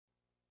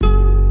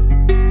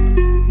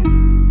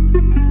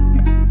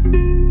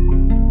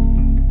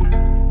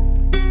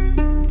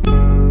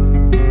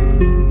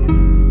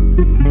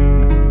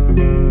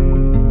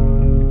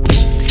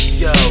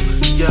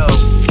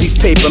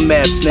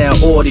maps, now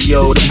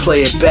audio to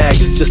play it back.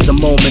 Just a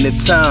moment in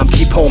time,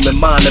 keep home in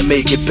mind to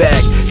make it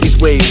back. These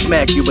waves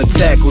smack you and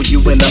tackle you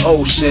in the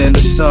ocean.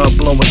 The sun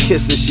blowing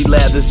kisses, she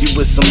lathers you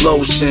with some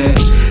lotion.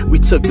 We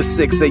took the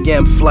 6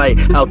 a.m. flight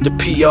out to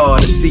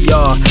PR to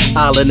CR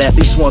Island at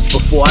least once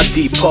before I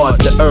depart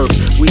the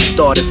earth. We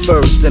started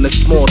first in a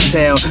small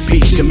town,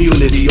 beach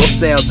community. All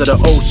sounds of the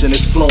ocean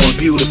is flowing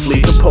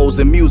beautifully.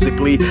 Composing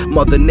musically,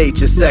 Mother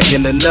Nature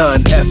second to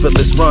none.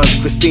 Effortless runs,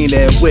 Christina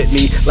and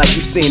Whitney, like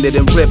you seen it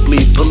in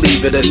Ripley's.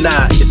 Believe it or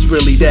not, it's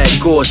really that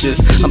gorgeous.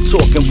 I'm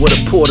talking what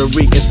a Puerto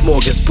Rican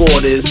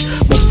smorgasbord is.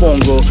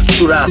 Mofongo,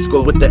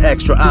 churrasco with the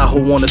extra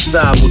ajo on the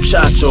side.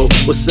 Muchacho,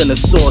 what's in a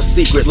sore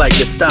secret like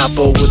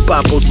Gestapo. With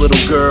Papo's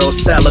little girl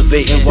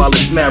salivating while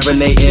it's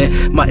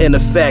marinating. My inner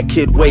fat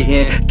kid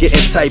waiting,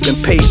 getting type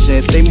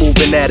impatient. They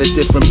moving at a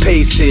different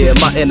pace here.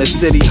 My inner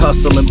city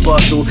hustle and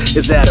bustle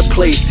is at a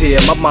place here.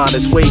 My mind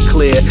is way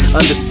clear.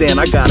 Understand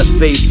I gotta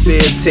face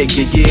fears. Take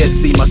a year,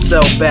 see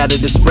myself out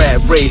of this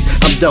rat race.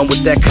 I'm done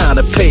with that kind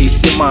of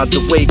pace. Your mind's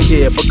awake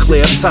here, but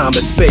clear up time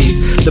and space.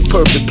 The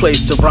perfect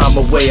place to rhyme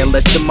away and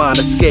let your mind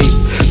escape.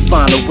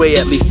 Find a way,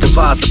 at least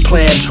devise a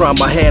plan. Try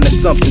my hand at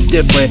something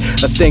different,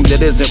 a thing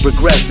that isn't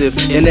regressive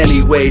in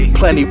any way.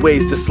 Plenty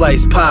ways to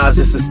slice pies.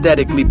 It's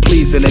aesthetically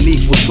pleasing in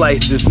equal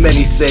slices.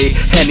 Many say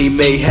Henny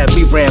may have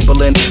me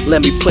rambling.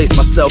 Let me place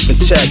myself in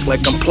check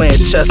like I'm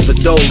playing chess for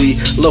Dolly.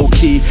 Low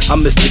key, I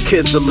miss the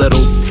kids a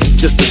little.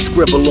 Just a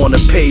scribble on a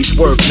page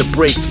worth the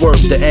breaks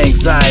worth the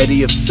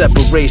anxiety of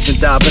separation,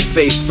 diving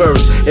face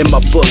first in my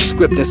book,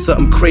 scripting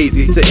something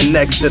crazy, sitting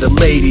next to the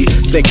lady,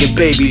 thinking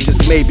baby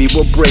just maybe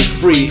we'll break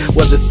free.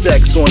 Whether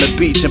sex on the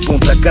beach in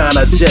Punta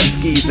Cana, jet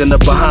skis in the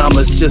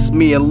Bahamas, just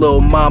me and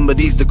Lil Mama,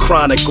 these the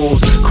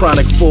chronicles.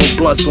 Chronic full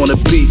blunts on the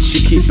beach,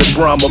 she keep it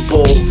Brahma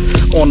Bull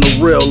on the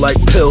real like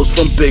pills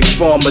from Big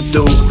Pharma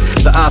do.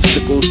 The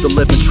obstacles to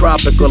living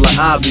tropical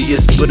are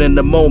obvious, but in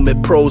the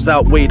moment pros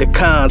outweigh the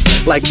cons,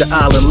 like the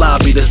island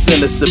lobby that's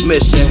in a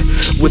submission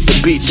with the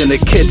beach in the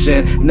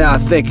kitchen. Now I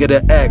think of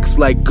the X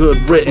like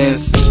good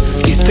riddance.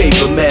 These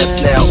paper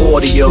maps, now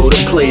audio to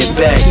play it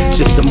back.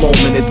 Just a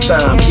moment in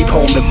time, keep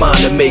home in mind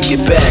to make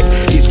it back.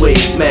 These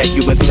waves smack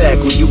you and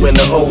tackle you in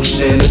the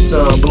ocean. The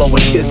sun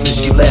blowing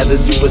kisses, she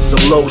lathers you with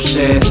some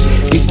lotion.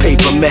 These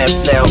paper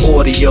maps, now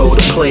audio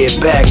to play it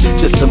back.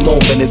 Just a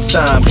moment in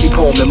time, keep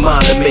home in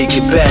mind to make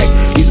it back.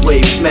 These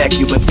waves smack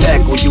you and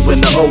tackle you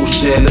in the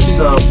ocean. The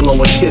sun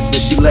blowing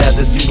kisses, she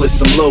lathers you with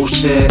some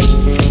lotion.